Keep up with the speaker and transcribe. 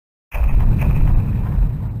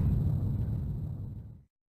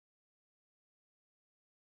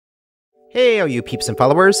Hey all you peeps and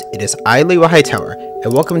followers, it is I, LeoHightower,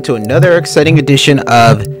 and welcome to another exciting edition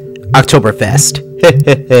of Octoberfest.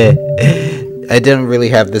 I didn't really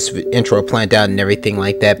have this intro planned out and everything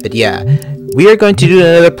like that, but yeah, we are going to do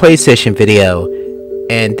another PlayStation video,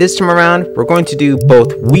 and this time around, we're going to do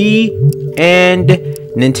both Wii and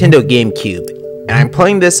Nintendo Gamecube, and I'm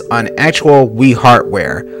playing this on actual Wii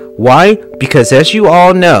hardware. Why? Because as you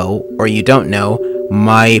all know, or you don't know,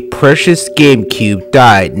 my precious Gamecube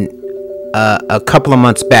died a couple of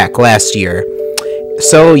months back last year.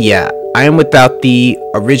 So yeah, I am without the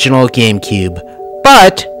original GameCube.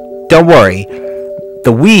 But don't worry,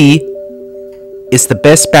 the Wii is the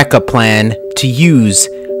best backup plan to use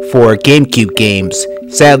for GameCube games.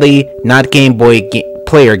 Sadly, not Game Boy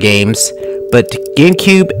player games, but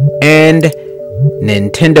GameCube and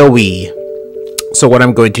Nintendo Wii. So what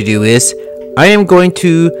I'm going to do is, I am going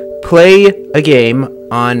to play a game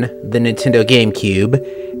on the Nintendo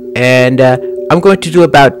GameCube, and I'm going to do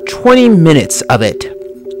about 20 minutes of it.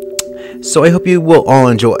 So I hope you will all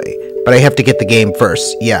enjoy, but I have to get the game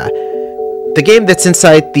first. Yeah, the game that's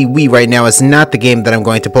inside the Wii right now is not the game that I'm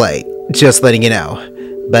going to play, just letting you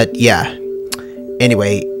know. But yeah,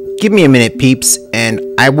 anyway, give me a minute peeps, and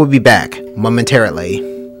I will be back momentarily.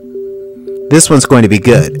 This one's going to be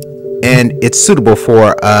good, and it's suitable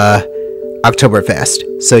for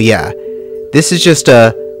Octoberfest. So yeah, this is just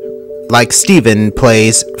like Steven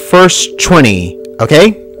plays First20,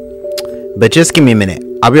 okay? But just give me a minute.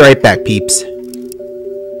 I'll be right back, peeps.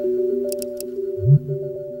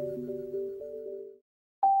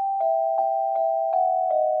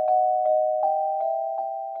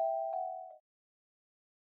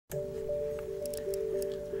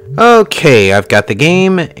 Okay, I've got the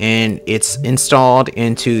game, and it's installed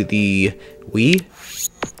into the Wii.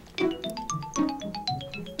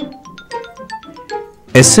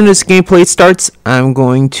 As soon as gameplay starts, I'm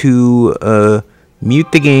going to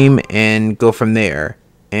mute the game and go from there.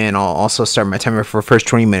 And I'll also start my timer for the first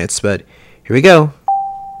 20 minutes, but here we go.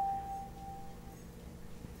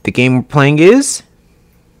 The game we're playing is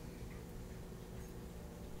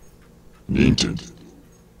Nintendo.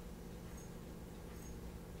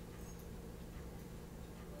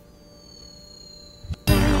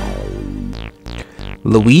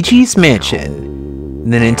 Luigi's Mansion,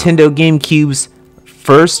 the Nintendo GameCube's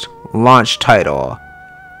first launch title.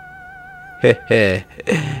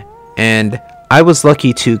 And I was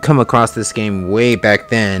lucky to come across this game way back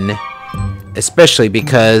then, especially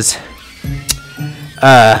because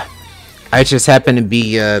I just happened to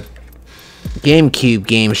be GameCube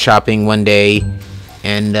game shopping one day,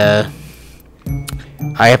 and I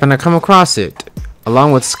happened to come across it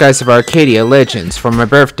along with Skies of Arcadia Legends for my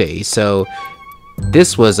birthday. So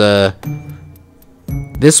this was a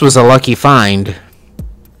lucky find.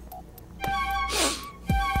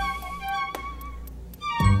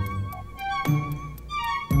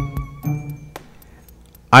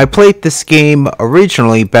 I played this game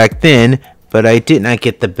originally back then, but I did not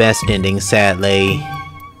get the best ending, sadly.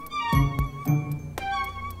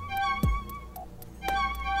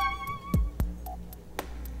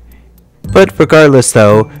 But regardless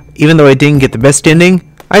though, even though I didn't get the best ending,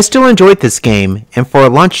 I still enjoyed this game, and for a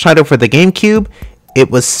launch title for the GameCube, it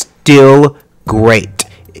was still great.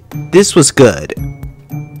 This was good.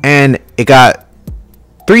 And it got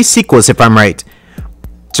 3 sequels if I'm right.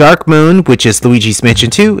 Dark Moon, which is Luigi's Mansion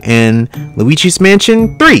 2, and Luigi's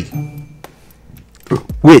Mansion 3,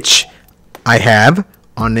 which I have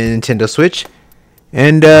on the Nintendo Switch.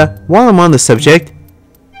 And while I'm on the subject,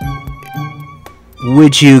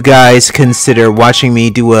 would you guys consider watching me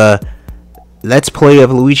do a Let's Play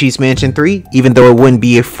of Luigi's Mansion 3, even though it wouldn't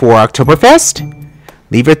be for Octoberfest?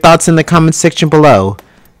 Leave your thoughts in the comments section below.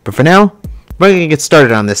 But for now, we're going to get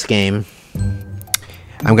started on this game.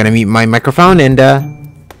 I'm going to mute my microphone, and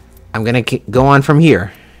I'm gonna go on from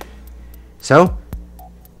here. So,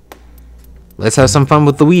 let's have some fun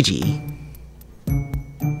with Luigi.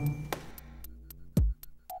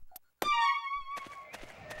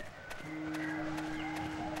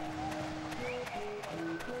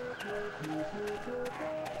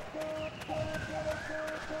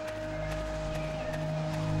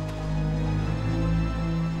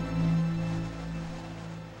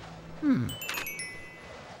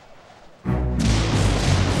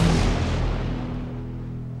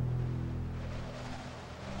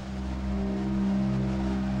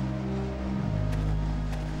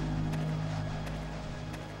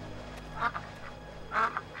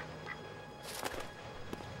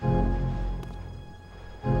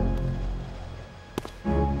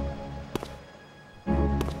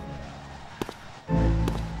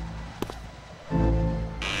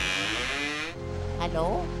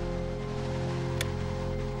 Hello?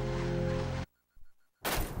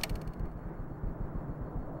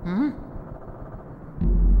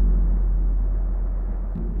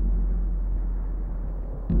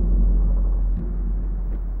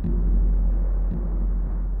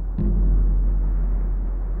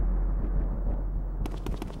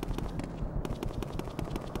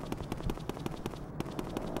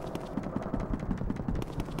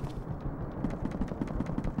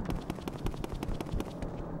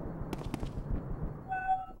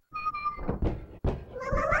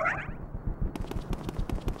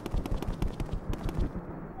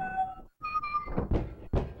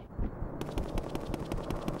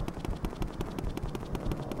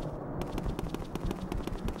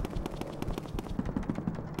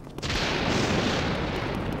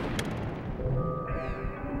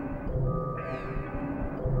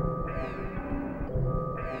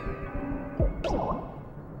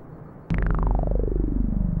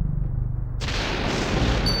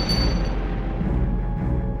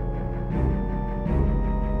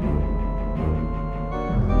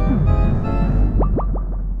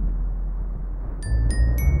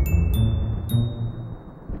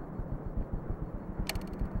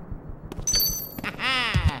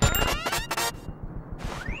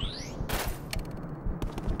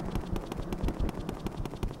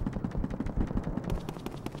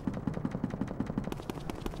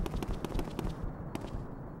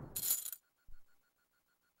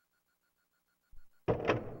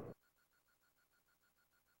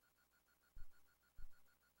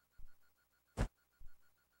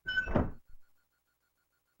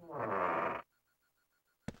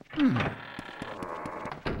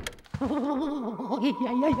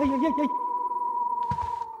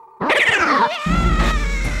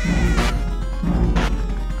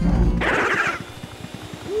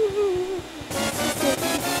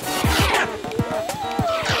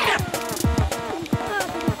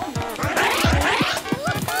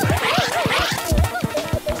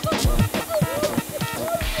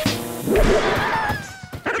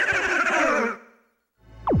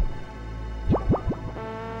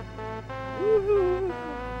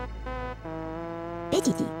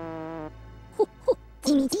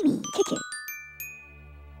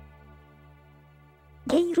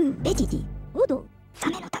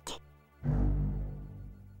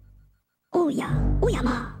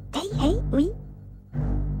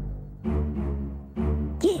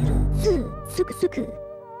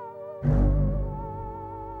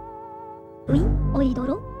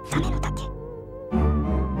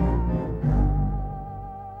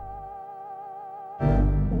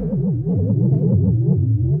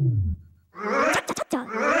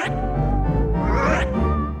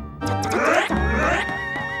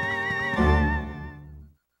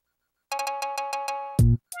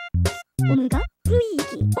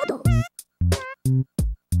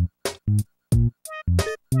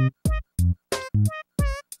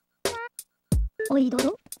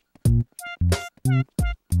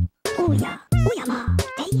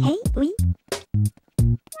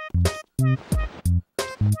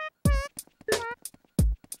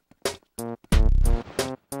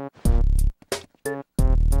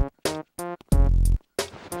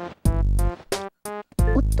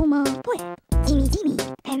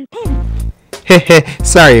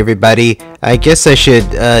 Sorry everybody, I guess I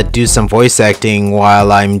should do some voice acting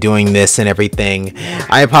while I'm doing this and everything.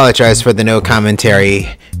 I apologize for the no commentary.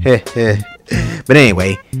 But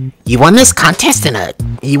anyway, you won this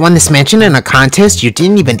mansion in a contest you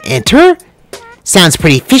didn't even enter? Sounds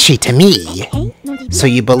pretty fishy to me. So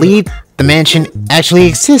you believe the mansion actually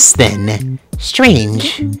exists then?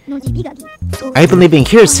 Strange. I've been living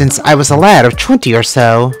here since I was a lad of 20 or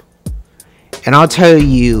so. And I'll tell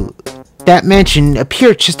you, that mansion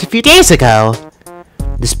appeared just a few days ago.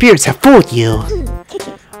 The spirits have fooled you.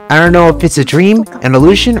 I don't know if it's a dream, an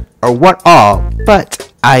illusion, or what all,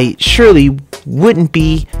 but I surely wouldn't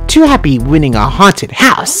be too happy winning a haunted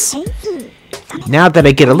house. Now that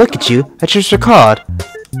I get a look at you, I just recalled.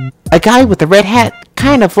 A guy with a red hat,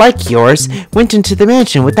 kind of like yours, went into the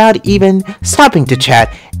mansion without even stopping to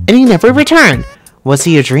chat, and he never returned. Was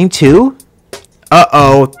he a dream too?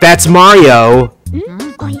 Uh-oh, that's Mario!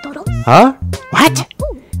 Huh? What?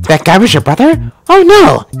 That guy was your brother? Oh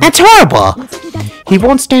no, that's horrible! He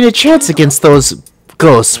won't stand a chance against those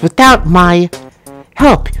ghosts without my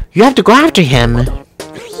help. You have to go after him.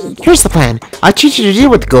 Here's the plan. I'll teach you to deal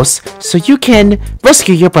with the ghosts so you can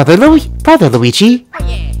rescue your brother Luigi.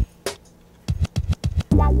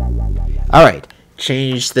 Alright,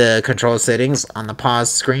 change the control settings on the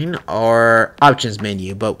pause screen or options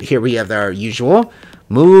menu, but here we have our usual.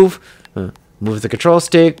 Move the control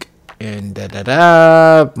stick, and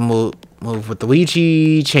move with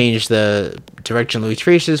Luigi, change the direction Luigi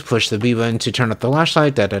faces, push the B button to turn up the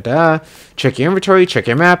flashlight, check your inventory, check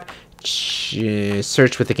your map,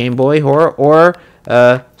 search with the Game Boy, or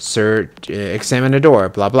examine a door,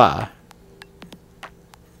 blah blah.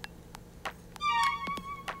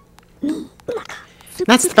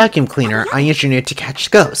 That's the vacuum cleaner I engineered to catch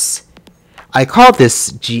ghosts. I call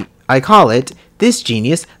it this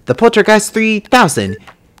genius the Poltergeist 3000.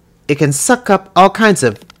 It can suck up all kinds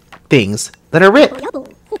of things. Let her rip.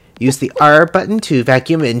 Use the R button to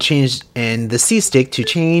vacuum and the C stick to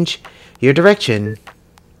change your direction.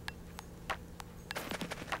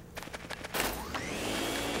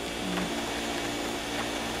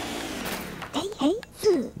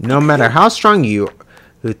 No matter how strong you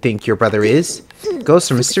think your brother is,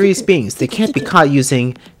 ghosts are mysterious beings. They can't be caught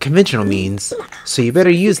using conventional means, so you better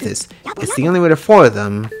use this. It's the only way to foil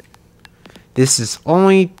them. This is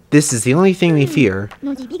the only thing they fear,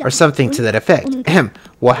 or something to that effect. Ahem.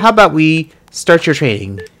 Well, how about we start your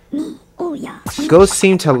training? Ghosts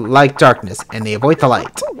seem to like darkness, and they avoid the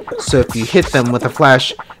light. So if you hit them with a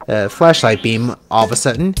flashlight beam, all of a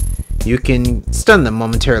sudden, you can stun them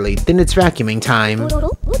momentarily. Then it's vacuuming time.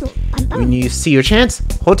 When you see your chance,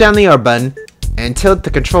 hold down the R button and tilt the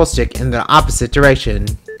control stick in the opposite direction.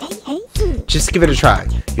 Just give it a try.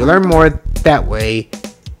 You'll learn more that way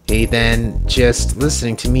than just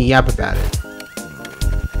listening to me yap about it.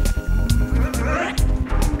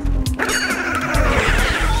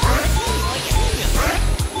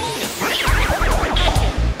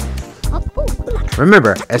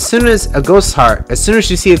 Remember, as soon as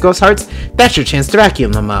you see a ghost heart, that's your chance to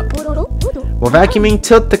vacuum them up. While vacuuming,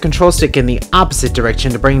 tilt the control stick in the opposite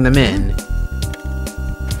direction to bring them in.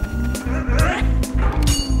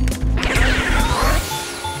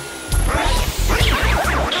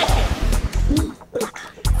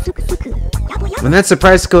 When that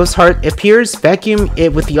surprise ghost heart appears, vacuum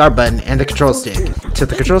it with the R button and the control stick.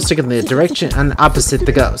 Tilt the control stick in the direction and opposite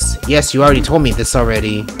the ghost. Yes, you already told me this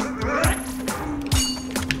already.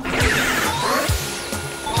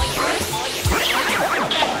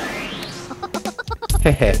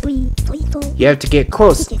 Hehe. You have to get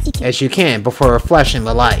close as you can before flashing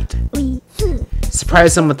the light.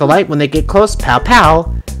 Surprise them with the light when they get close. Pow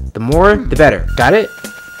pow. The more, the better. Got it?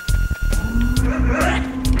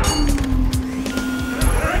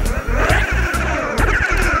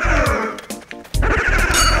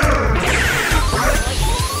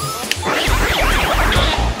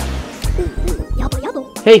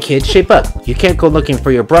 Hey kid, shape up. You can't go looking for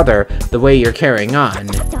your brother the way you're carrying on.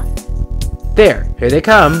 There, here they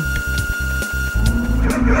come.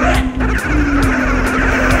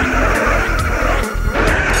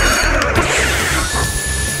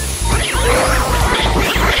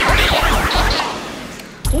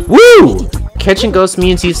 Woo! Catching ghosts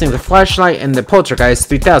means using the flashlight and the poltergeist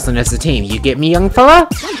 3000 as a team. You get me, young fella?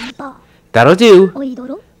 That'll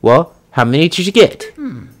do. Well, how many did you get?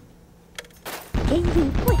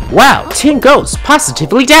 Wow, 10 ghosts!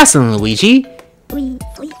 Positively dazzling, Luigi!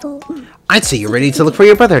 I'd say you're ready to look for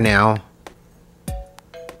your brother now.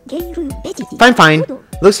 Fine, fine.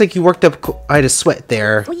 Looks like you worked up quite a sweat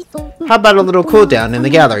there. How about a little cool down in the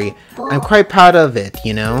gallery? I'm quite proud of it,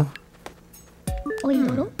 you know.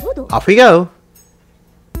 Off we go.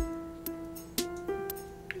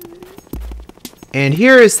 And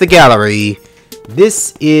here is the gallery.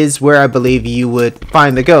 This is where I believe you would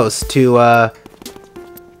find the ghosts to,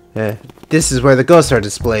 this is where the ghosts are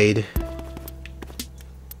displayed.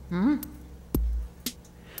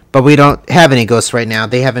 But we don't have any ghosts right now.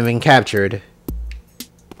 They haven't been captured.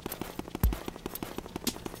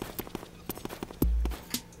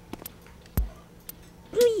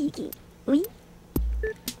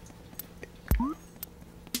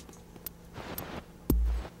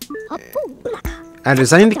 I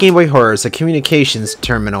designed the Game Boy Horror as a communications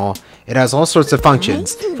terminal. It has all sorts of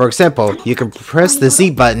functions. For example, you can press the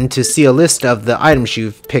Z button to see a list of the items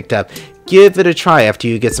you've picked up. Give it a try after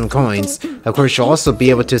you get some coins. Of course, you'll also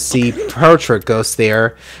be able to see portrait ghosts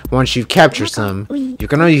there once you've captured some. You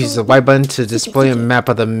can only use the Y button to display a map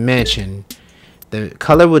of the mansion. The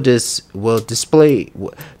color will display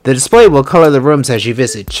will color the rooms as you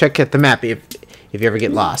visit. Check at the map if you ever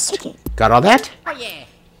get lost. Got all that? Oh yeah.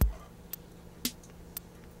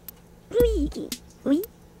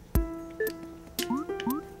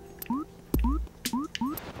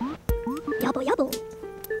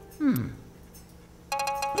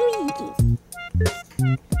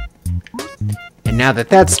 And now that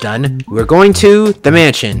that's done, we're going to the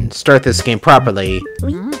mansion. Start this game properly.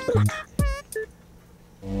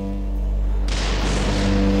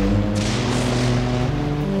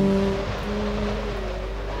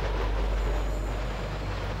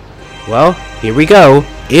 Well, here we go.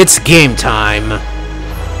 It's game time.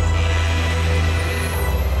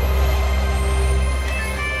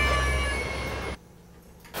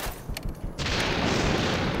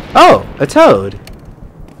 Oh, a toad.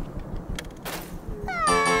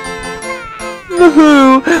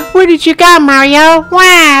 Woohoo! Where did you go, Mario?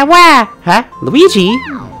 Wah, wah! Huh? Luigi?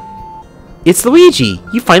 It's Luigi!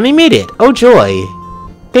 You finally made it! Oh joy!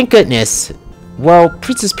 Thank goodness. Well,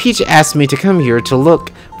 Princess Peach asked me to come here to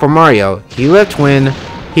look for Mario. He left when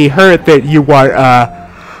he heard that you were,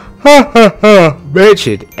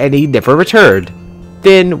 mansion, and he never returned.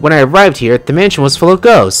 Then, when I arrived here, the mansion was full of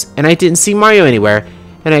ghosts, and I didn't see Mario anywhere,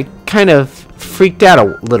 and I kind of freaked out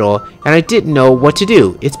a little, and I didn't know what to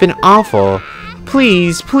do. It's been awful.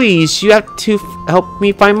 Please, please, you have to help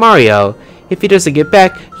me find Mario. If he doesn't get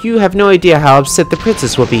back, you have no idea how upset the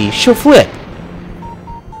princess will be. She'll flip.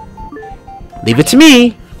 Leave it to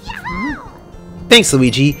me. Thanks,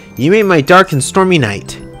 Luigi. You made my dark and stormy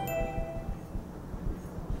night.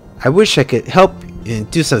 I wish I could help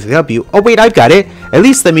and do something to help you. Oh wait, I've got it. At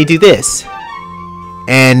least let me do this.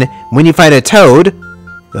 And when you find a Toad,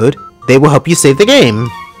 they will help you save the game.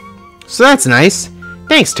 So that's nice.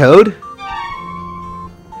 Thanks, Toad.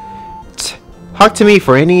 Talk to me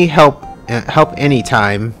for any help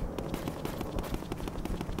anytime.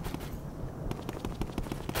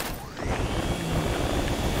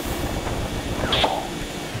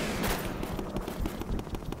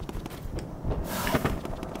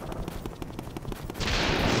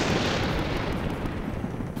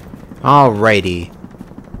 Alrighty.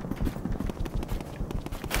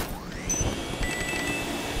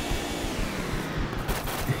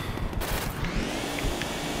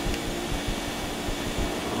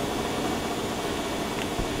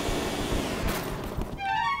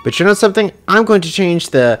 But you know something? I'm going to change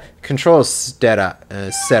the control setup.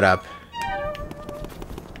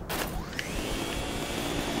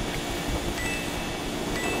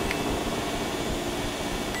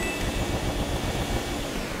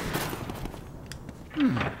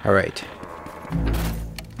 Alright.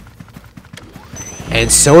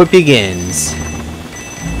 And so it begins.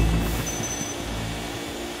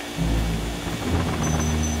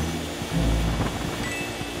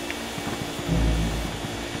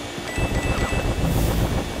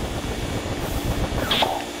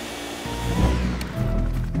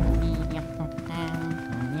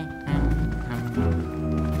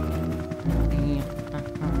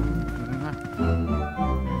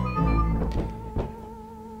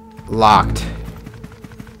 Locked.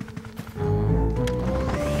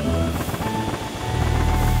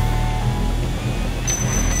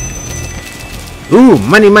 Ooh,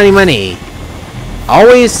 money, money, money.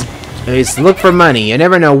 Always look for money. You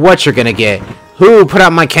never know what you're gonna get. Who put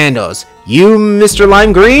out my candles? You, Mr.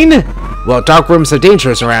 Lime Green? Well, dark rooms are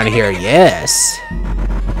dangerous around here, yes.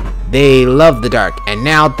 They love the dark, and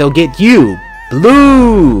now they'll get you.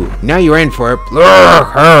 Blue! Now you're in for it. Blur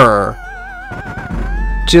her.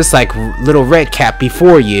 Just like little Red Cap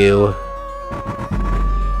before you.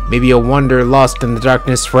 Maybe you'll wander lost in the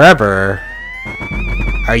darkness forever.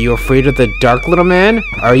 Are you afraid of the dark, little man?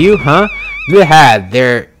 Are you, huh?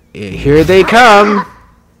 Here they come.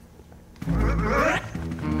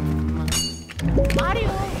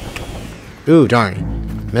 Ooh,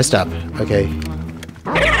 darn. Messed up. Okay.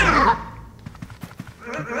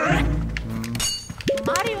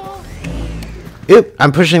 Oop,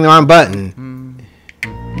 I'm pushing the wrong button.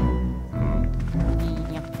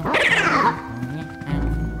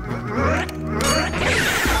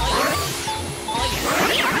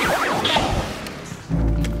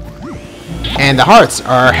 And the hearts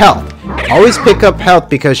are health. Always pick up health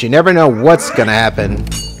because you never know what's gonna happen.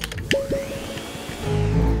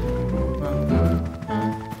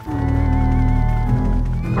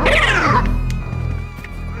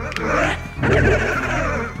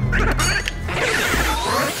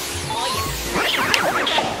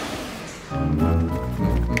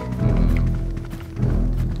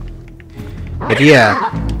 But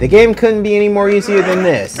yeah, the game couldn't be any more easier than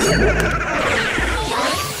this.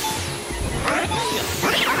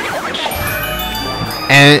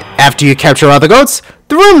 And after you capture all the goats,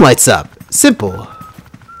 the room lights up. Simple.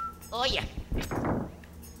 Oh yeah.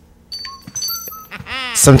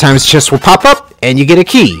 Sometimes chests will pop up and you get a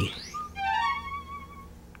key.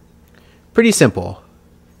 Pretty simple.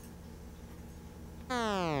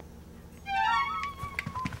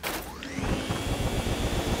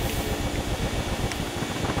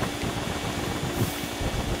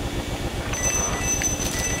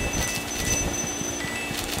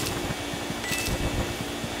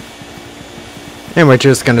 And we're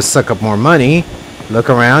just gonna suck up more money. Look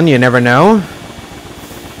around, you never know.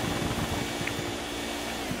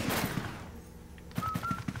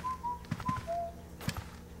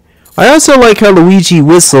 I also like how Luigi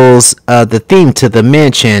whistles the theme to the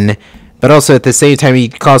mansion, but also at the same time he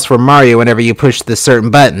calls for Mario whenever you push the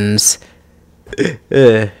certain buttons.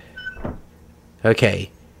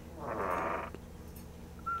 Okay.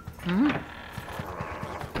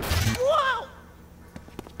 Wow.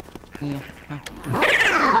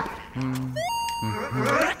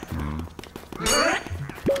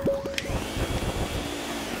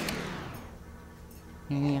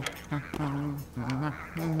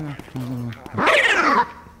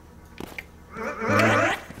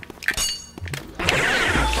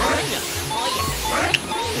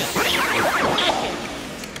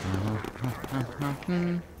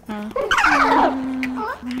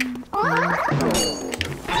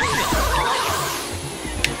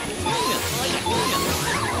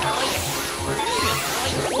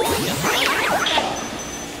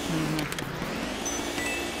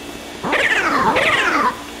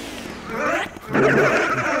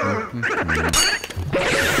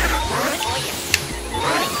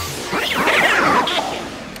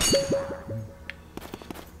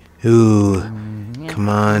 Ooh, come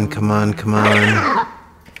on, come on, come on.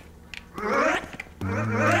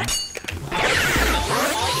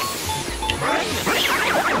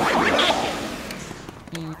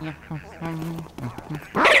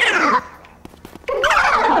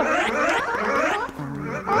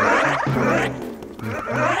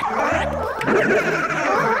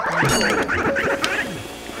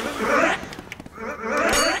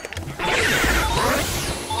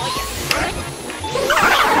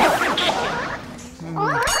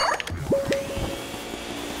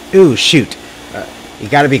 Ooh, shoot. You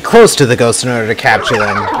gotta be close to the ghosts in order to capture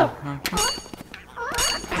them.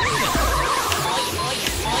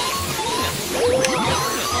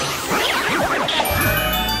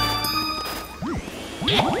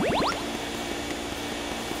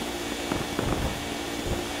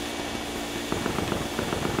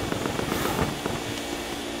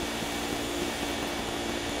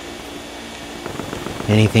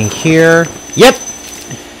 Anything here? Yep!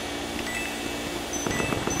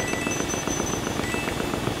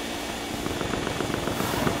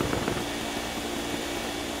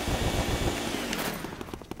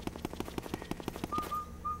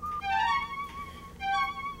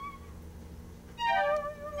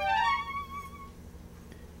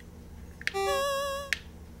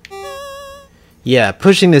 Yeah,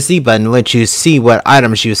 pushing the Z button lets you see what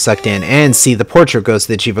items you sucked in and see the portrait ghost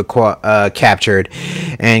that you've captured.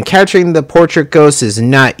 And capturing the portrait ghost is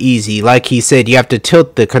not easy. Like he said, you have to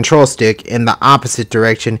tilt the control stick in the opposite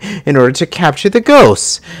direction in order to capture the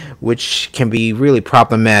ghosts, which can be really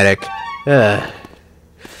problematic.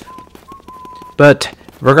 But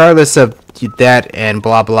regardless of that and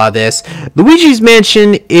blah blah this, Luigi's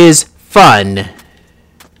Mansion is fun.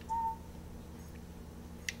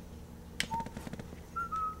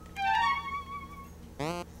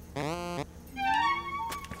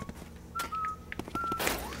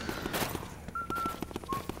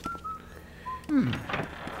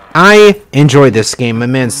 I enjoy this game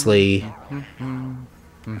immensely.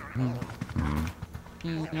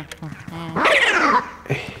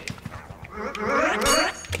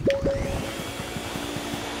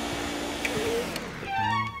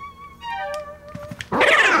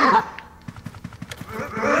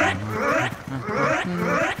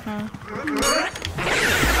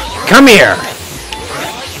 Come here!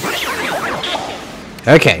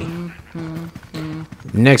 Okay.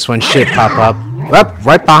 Next one should pop up. Up,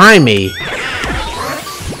 right behind me.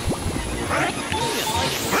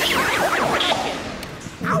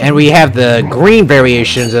 And we have the green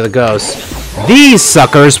variations of the ghosts. These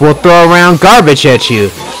suckers will throw around garbage at you.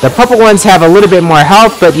 The purple ones have a little bit more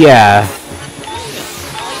health, but yeah.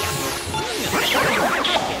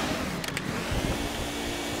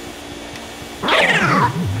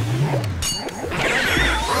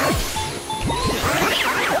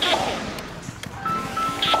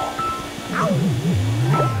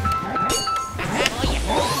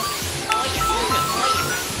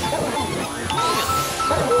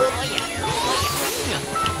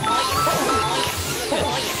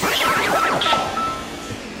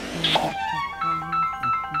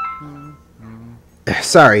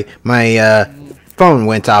 Sorry, my phone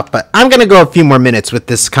went off, but I'm gonna go a few more minutes with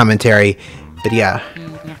this commentary. But yeah.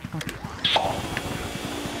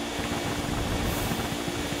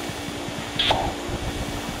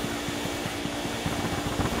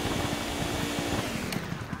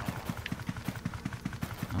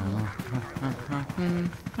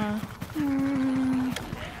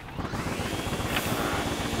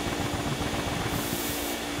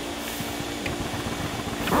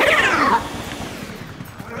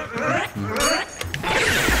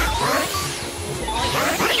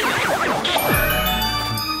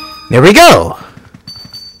 There we go!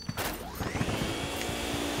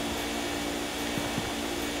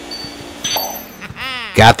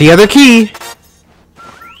 Got the other key!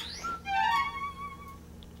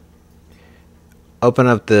 Open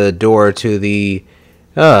up the door to the...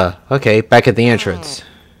 okay, back at the entrance.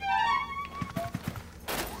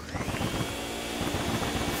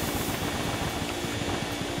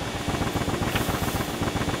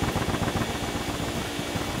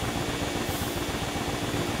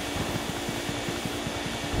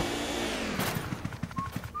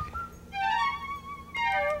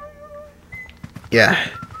 Yeah.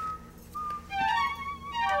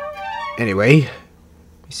 Anyway, let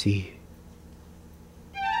me see.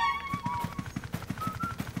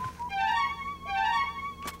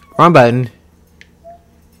 Wrong button.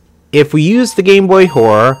 If we use the Game Boy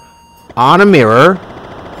Horror on a mirror,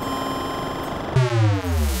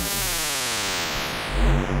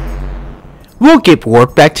 we'll get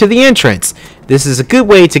warped back to the entrance. This is a good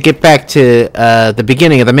way to get back to the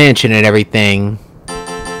beginning of the mansion and everything.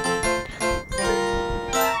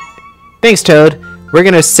 Thanks, Toad. We're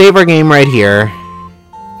gonna save our game right here.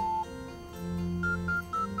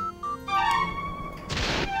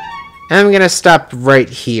 I'm gonna stop right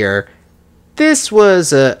here. This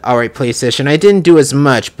was a alright play session. I didn't do as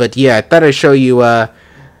much, but yeah, I thought I'd show you the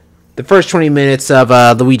first 20 minutes of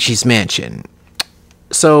Luigi's Mansion.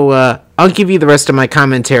 So I'll give you the rest of my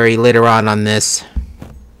commentary later on this.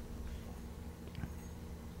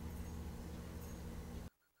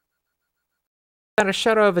 Without a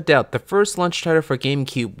shadow of a doubt, the first launch title for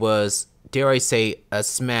GameCube was, dare I say, a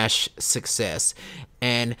smash success.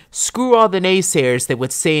 And screw all the naysayers that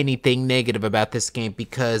would say anything negative about this game,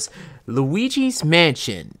 because Luigi's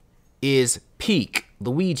Mansion is peak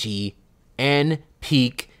Luigi and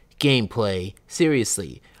peak gameplay.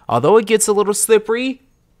 Seriously. Although it gets a little slippery,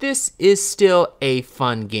 this is still a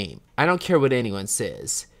fun game. I don't care what anyone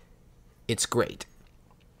says. It's great.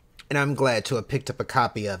 and I'm glad to have picked up a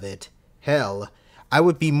copy of it. Hell, I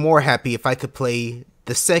would be more happy if I could play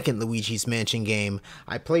the second Luigi's Mansion game.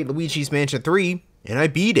 I played Luigi's Mansion 3, and I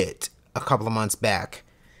beat it a couple of months back.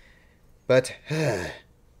 But,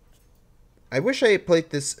 I wish I had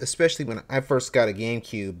played this, especially when I first got a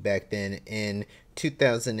GameCube back then in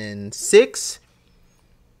 2006.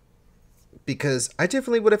 Because I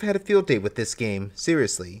definitely would have had a field day with this game,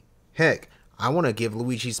 seriously. Heck, I want to give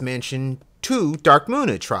Luigi's Mansion 2 Dark Moon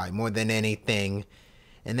a try more than anything.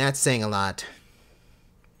 And that's saying a lot.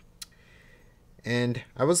 And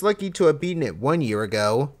I was lucky to have beaten it 1 year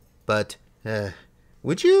ago. But,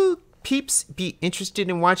 would you peeps be interested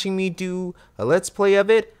in watching me do a Let's Play of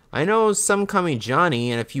it? I know some Coming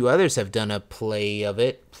Johnny and a few others have done a play of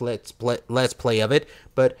it. Let's Play of it.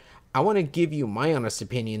 But I want to give you my honest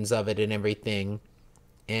opinions of it and everything.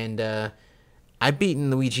 And, I've beaten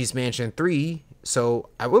Luigi's Mansion 3, so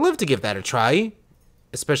I would love to give that a try,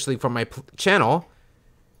 especially for my channel.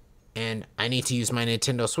 And I need to use my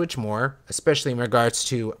Nintendo Switch more, especially in regards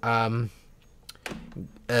to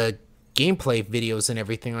gameplay videos and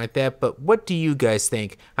everything like that. But what do you guys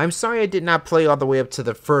think? I'm sorry I did not play all the way up to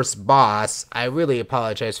the first boss. I really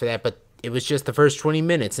apologize for that, but it was just the first 20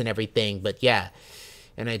 minutes and everything. But yeah,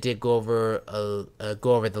 and I did go over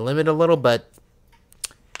the limit a little, but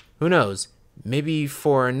who knows? Maybe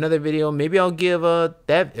for another video, maybe I'll give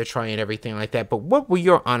that a try and everything like that. But what were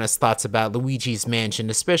your honest thoughts about Luigi's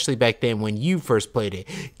Mansion, especially back then when you first played it?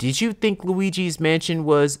 Did you think Luigi's Mansion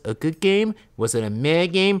was a good game? Was it a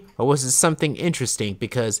mad game? Or was it something interesting?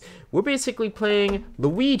 Because we're basically playing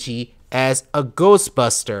Luigi as a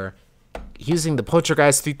Ghostbuster, using the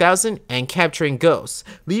Poltergeist 3000 and capturing ghosts.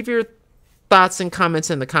 Leave your thoughts and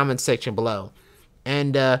comments in the comments section below.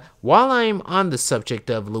 And while I'm on the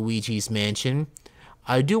subject of Luigi's Mansion,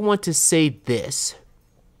 I do want to say this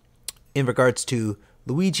in regards to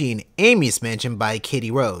Luigi and Amy's Mansion by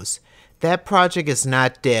Katie Rose. That project is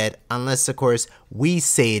not dead unless, of course, we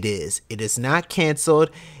say it is. It is not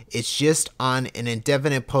canceled. It's just on an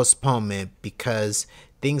indefinite postponement because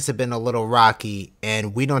things have been a little rocky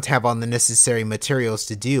and we don't have all the necessary materials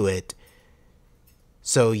to do it.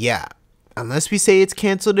 So yeah, unless we say it's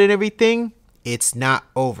canceled and everything, it's not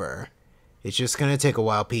over. It's just gonna take a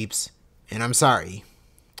while, peeps, and I'm sorry.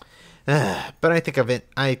 But I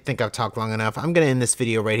think I've talked long enough. I'm gonna end this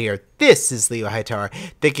video right here. This is LeoHightower.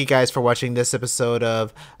 Thank you guys for watching this episode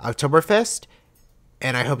of Octoberfest,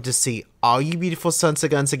 and I hope to see all you beautiful sons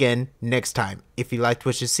of guns again next time. If you liked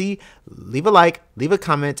what you see, leave a like, leave a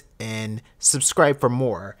comment, and subscribe for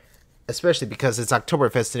more, especially because it's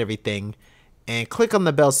Octoberfest and everything. And click on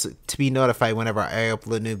the bell to be notified whenever I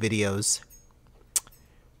upload new videos.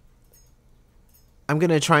 I'm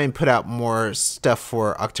going to try and put out more stuff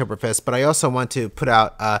for Octoberfest, but I also want to put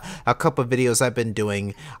out a couple of videos I've been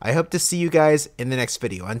doing. I hope to see you guys in the next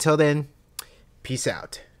video. Until then, peace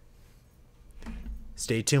out.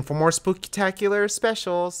 Stay tuned for more spooktacular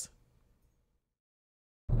specials.